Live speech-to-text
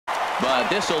but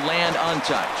this will land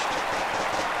untouched.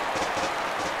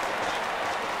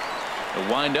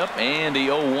 The windup and the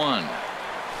 0-1.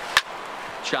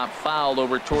 Chop fouled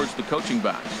over towards the coaching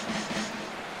box.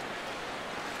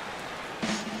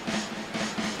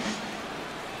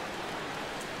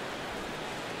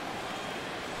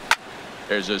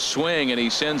 There's a swing, and he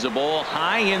sends a ball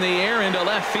high in the air into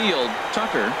left field.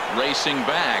 Tucker racing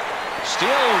back,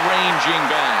 still ranging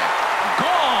back,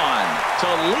 gone to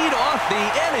lead off the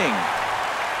inning.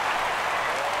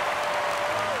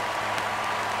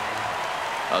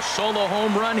 A solo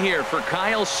home run here for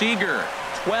Kyle Seager.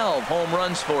 12 home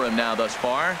runs for him now thus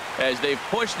far, as they've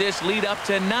pushed this lead up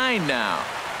to 9 now.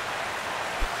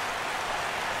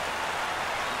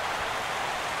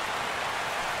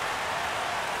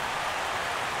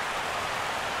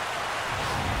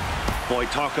 Boy,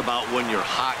 talk about when you're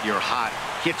hot, you're hot.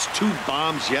 Hits 2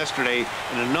 bombs yesterday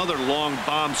and another long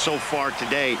bomb so far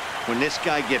today. When this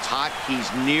guy gets hot, he's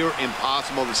near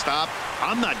impossible to stop.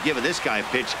 I'm not giving this guy a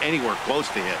pitch anywhere close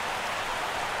to hit.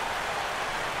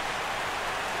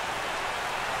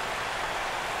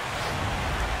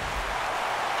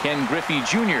 Ken Griffey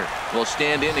Jr. will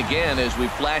stand in again as we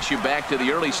flash you back to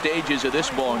the early stages of this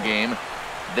ball game.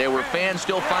 There were fans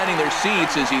still finding their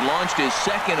seats as he launched his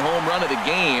second home run of the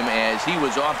game, as he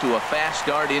was off to a fast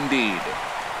start indeed.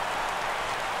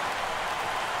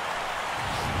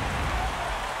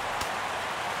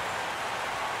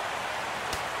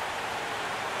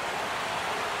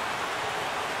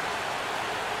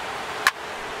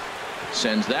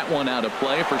 Sends that one out of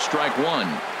play for strike 1.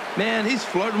 Man, he's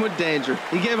flirting with danger.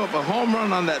 He gave up a home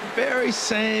run on that very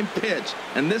same pitch,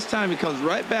 and this time he comes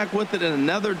right back with it in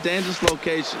another dangerous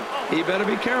location. He better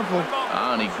be careful.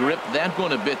 And he gripped that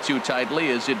one a bit too tightly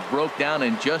as it broke down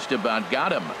and just about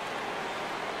got him.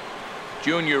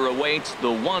 Junior awaits the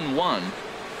 1-1.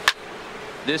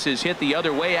 This is hit the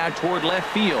other way out toward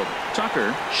left field.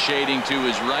 Tucker shading to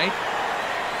his right.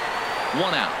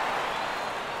 1 out.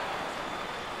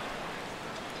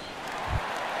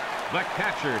 The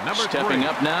catcher, number 3. Stepping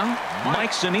up now,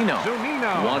 Mike Zunino.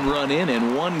 1 run in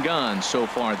and 1 gone so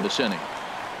far this inning.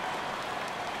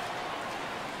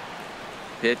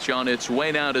 Pitch on its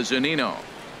way now to Zunino.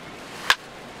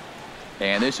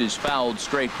 And this is fouled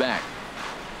straight back.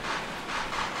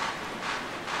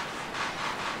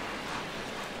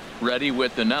 Ready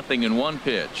with the 0-1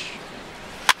 pitch.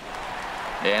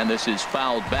 And this is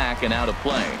fouled back and out of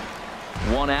play.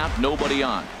 1 out, nobody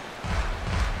on.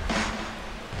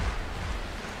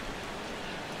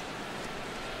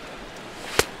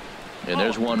 And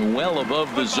there's one well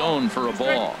above the zone for a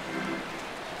ball.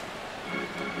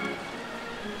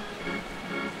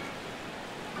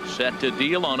 Set to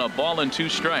deal on a ball and 2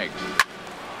 strikes.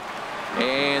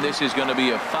 And this is going to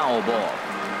be a foul ball.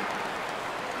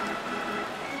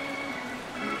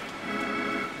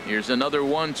 Here's another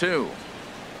 1-2.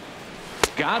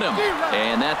 Got him.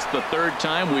 And that's the 3rd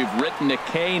time we've written a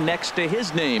K next to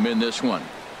his name in this one.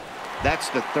 That's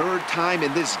the 3rd time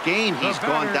in this game he's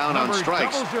gone down on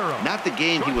strikes. Not the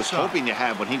game he was hoping to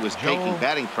have when he was taking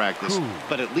batting practice,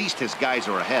 but at least his guys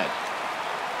are ahead.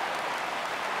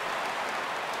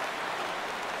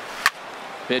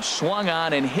 Pitch swung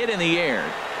on and hit in the air.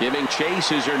 Giving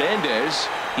chase is Hernandez.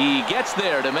 He gets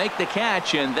there to make the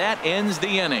catch, and that ends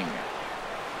the inning.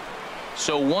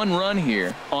 So 1 run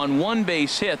here on 1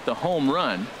 base hit, the home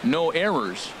run, no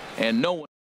errors, and no one.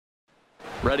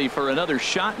 Ready for another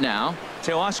shot now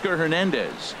to Oscar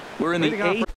Hernandez. We're in the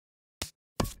 8th.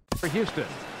 For Houston,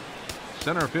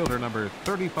 center fielder number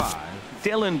 35.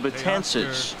 Dylan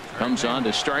Betances comes on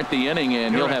to start the inning,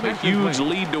 and he'll have a huge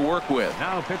lead to work with.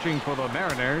 Now pitching for the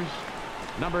Mariners,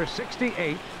 number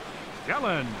 68,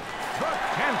 Dylan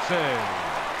Betances.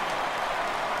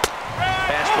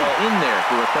 Fastball in there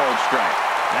for a called strike.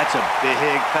 That's a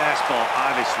big fastball,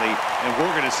 obviously, and we're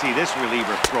going to see this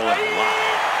reliever throw it a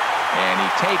lot. And he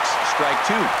takes strike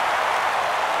 2.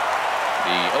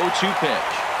 The 0-2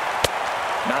 pitch.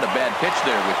 Not a bad pitch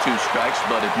there with 2 strikes,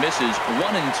 but it misses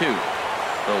 1 and 2.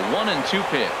 The 1-2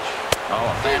 pitch. Oh,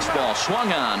 a fastball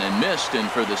swung on and missed, and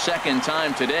for the 2nd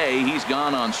time today, he's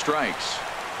gone on strikes.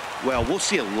 Well, we'll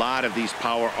see a lot of these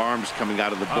power arms coming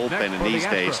out of the bullpen in these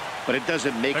days, but it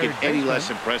doesn't make it any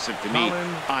less impressive to me.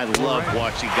 I love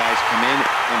watching guys come in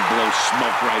and blow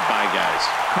smoke right by guys.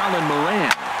 Colin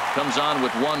Moran comes on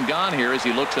with 1 gone here as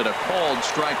he looks at a called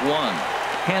strike 1.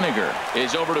 Haniger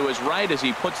is over to his right as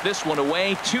he puts this one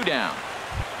away. 2 down.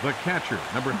 The catcher,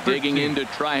 number 13. Digging in to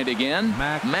try it again.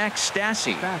 Max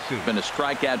Stassi. Been a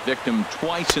strikeout victim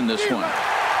twice in this one.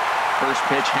 First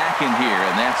pitch hacking here,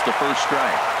 and that's the 1st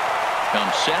strike.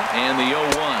 Comes set, and the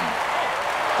 0-1.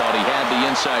 Thought he had the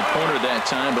inside corner that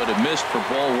time, but it missed for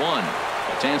ball one.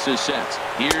 Betances sets.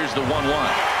 Here's the 1-1.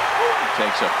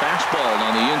 Takes a fastball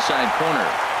on the inside corner.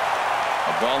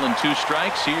 A ball and 2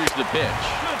 strikes. Here's the pitch.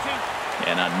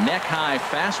 And a neck-high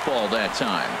fastball that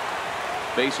time.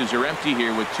 Bases are empty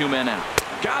here with 2 men out.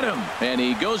 Got him. And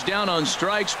he goes down on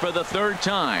strikes for the 3rd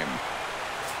time.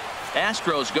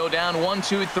 Astros go down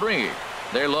 1-2-3.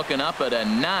 They're looking up at a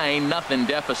 9-0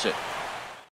 deficit.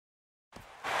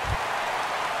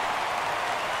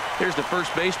 Here's the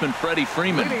first baseman, Freddie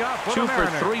Freeman. 2 for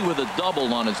 3 with a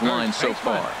double on his line so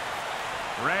far.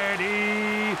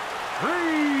 Freddie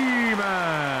Freeman.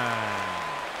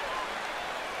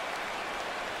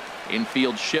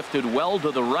 Infield shifted well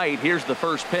to the right. Here's the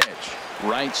first pitch.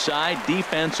 Right side,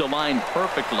 defense aligned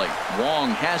perfectly. Wong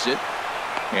has it.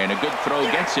 And a good throw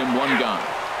gets him 1 gone.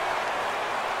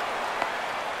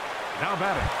 Now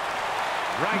batting.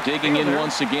 Right digging in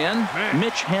once again,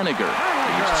 Mitch Haniger.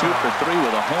 He's 2 for 3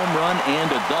 with a home run and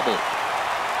a double.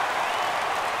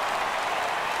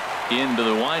 Into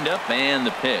the windup and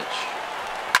the pitch.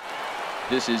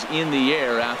 This is in the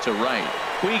air out to right.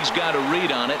 Puig's got a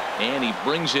read on it, and he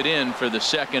brings it in for the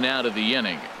 2nd out of the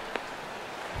inning.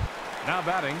 Now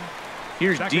batting.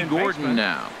 Here's D. Gordon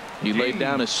now. He laid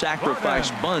down a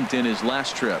sacrifice bunt in his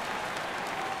last trip.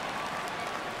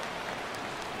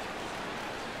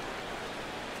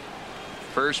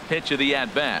 First pitch of the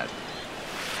at-bat.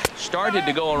 Started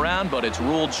to go around, but it's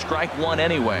ruled strike 1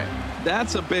 anyway.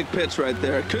 That's a big pitch right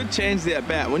there. It could change the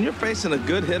at-bat. When you're facing a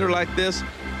good hitter like this,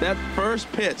 that first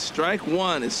pitch, strike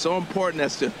 1, is so important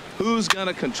as to who's going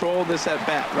to control this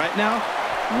at-bat. Right now,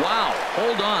 wow,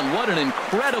 hold on. What an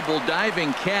incredible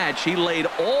diving catch. He laid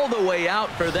all the way out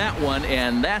for that one,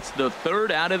 and that's the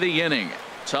 3rd out of the inning.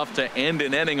 Tough to end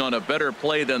an inning on a better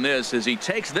play than this as he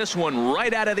takes this one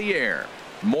right out of the air.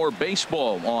 More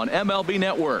baseball on MLB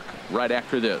Network right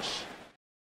after this.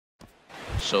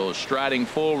 So striding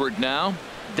forward now,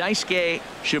 Daisuke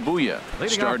Shibuya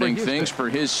starting things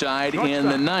for his side in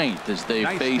the 9th as they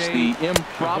face the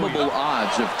improbable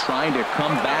odds of trying to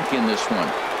come back in this one.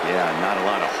 Yeah, not a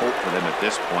lot of hope for them at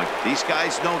this point. These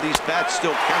guys know these bats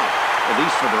still count, at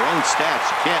least for their own stats.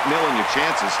 You can't mill in your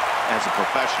chances as a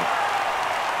professional.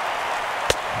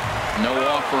 No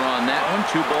offer on that one.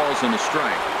 2 balls and a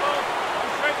strike.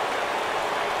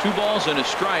 2 balls and a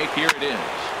strike. Here it is.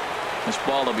 This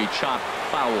ball will be chopped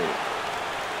foul.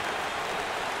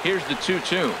 Here's the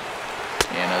 2-2.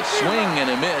 And a swing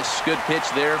and a miss. Good pitch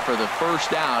there for the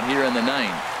 1st out here in the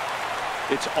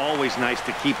 9th. It's always nice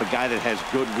to keep a guy that has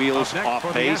good wheels off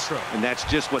base, and that's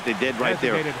just what they did right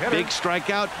there. Big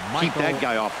strikeout, keep that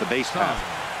guy off the base path.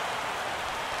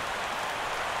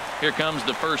 Here comes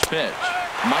the first pitch.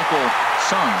 Michael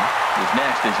Sung is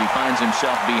next as he finds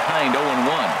himself behind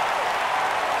 0-1.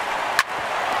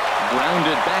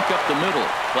 Grounded back up the middle.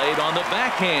 Played on the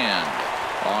backhand.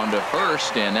 On to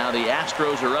first, and now the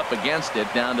Astros are up against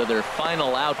it, down to their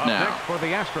final out now. For the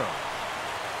Astros,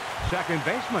 second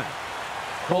baseman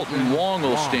Colton Wong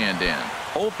will stand in.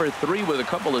 0 for 3 with a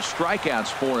couple of strikeouts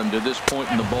for him to this point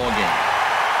in the ballgame.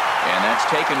 And that's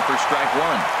taken for strike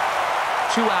 1.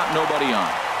 2 out, nobody on.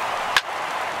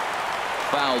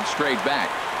 Fouled straight back.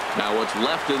 Now what's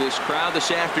left of this crowd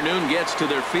this afternoon gets to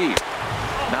their feet.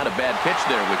 Not a bad pitch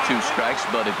there with 2 strikes,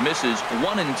 but it misses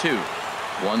 1 and 2.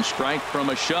 1 strike from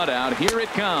a shutout. Here it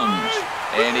comes.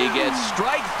 And he gets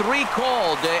strike 3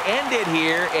 called to end it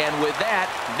here. And with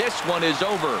that, this one is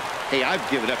over. Hey, I've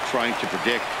given up trying to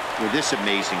predict where this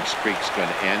amazing streak's going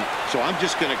to end. So I'm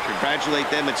just going to congratulate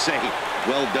them and say,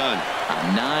 well done. A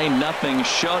 9-0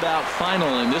 shutout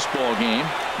final in this ball game.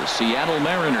 The Seattle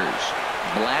Mariners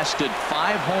blasted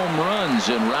 5 home runs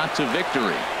en route to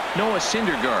victory. Noah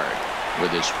Syndergaard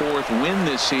with his 4th win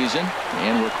this season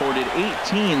and recorded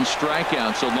 18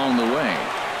 strikeouts along the way.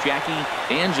 Jackie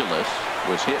Angelis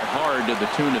was hit hard to the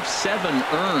tune of 7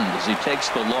 earned as he takes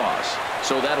the loss.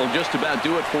 So that'll just about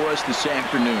do it for us this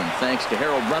afternoon. Thanks to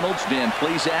Harold Reynolds, Dan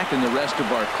Plesac, and the rest of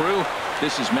our crew.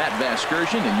 This is Matt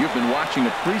Vasgersian, and you've been watching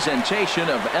a presentation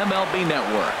of MLB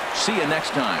Network. See you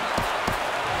next time.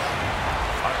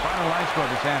 Our final line score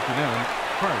this afternoon.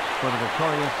 First for the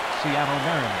victorious Seattle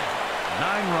Mariners. 9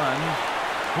 runs,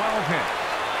 12 hits.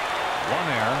 1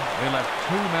 error. They left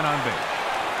 2 men on base.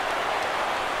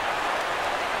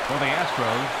 For the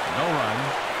Astros, no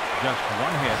runs, just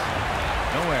 1 hit,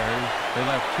 no errors. They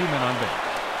left 2 men on base.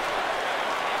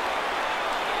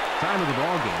 Time of the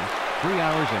ball game, 3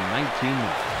 hours and 19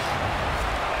 minutes.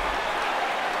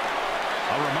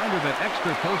 A reminder that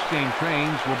extra post-game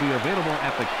trains will be available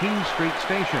at the King Street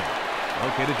Station,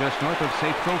 located just north of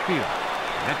Safeco Field.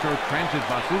 Metro Transit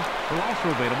buses are also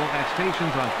available at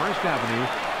stations on 1st Avenue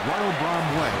Royal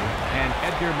Bromway and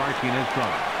Edgar Martinez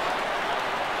draw.